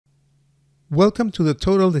Welcome to the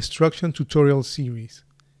Total Destruction tutorial series.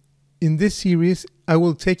 In this series, I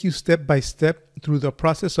will take you step by step through the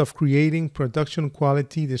process of creating production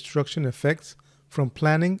quality destruction effects from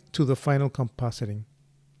planning to the final compositing.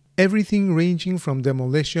 Everything ranging from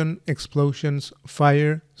demolition, explosions,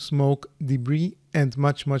 fire, smoke, debris, and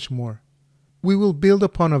much more. We will build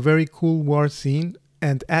upon a very cool war scene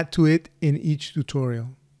and add to it in each tutorial.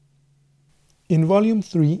 In Volume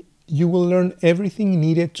 3, you will learn everything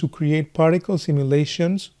needed to create particle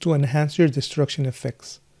simulations to enhance your destruction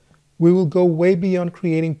effects. We will go way beyond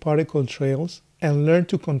creating particle trails and learn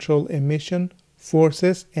to control emission,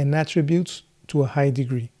 forces, and attributes to a high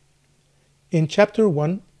degree. In Chapter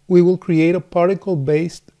 1, we will create a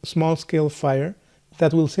particle-based small-scale fire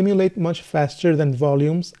that will simulate much faster than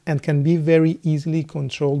volumes and can be very easily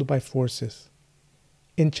controlled by forces.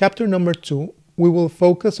 In Chapter number 2, we will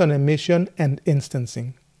focus on emission and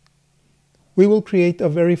instancing. We will create a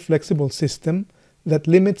very flexible system that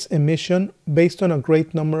limits emission based on a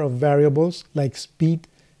great number of variables like speed,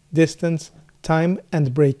 distance, time,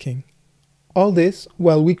 and braking. All this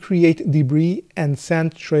while we create debris and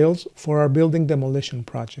sand trails for our building demolition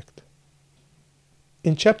project.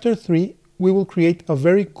 In Chapter 3, we will create a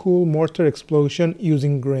very cool mortar explosion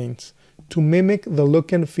using grains to mimic the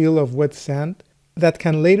look and feel of wet sand that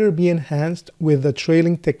can later be enhanced with the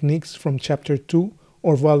trailing techniques from Chapter 2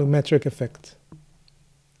 or volumetric effect.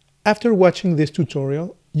 After watching this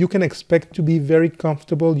tutorial, you can expect to be very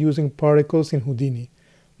comfortable using particles in Houdini,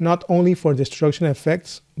 not only for destruction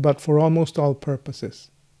effects, but for almost all purposes.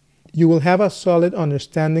 You will have a solid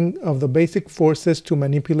understanding of the basic forces to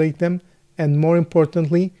manipulate them, and more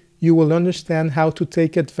importantly, you will understand how to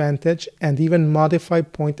take advantage and even modify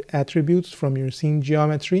point attributes from your scene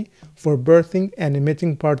geometry for birthing and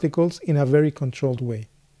emitting particles in a very controlled way.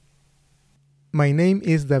 My name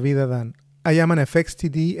is David Adan. I am an FX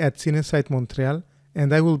TD at Cinesite Montreal,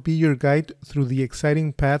 and I will be your guide through the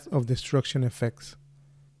exciting path of destruction effects.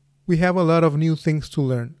 We have a lot of new things to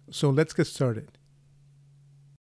learn, so let's get started.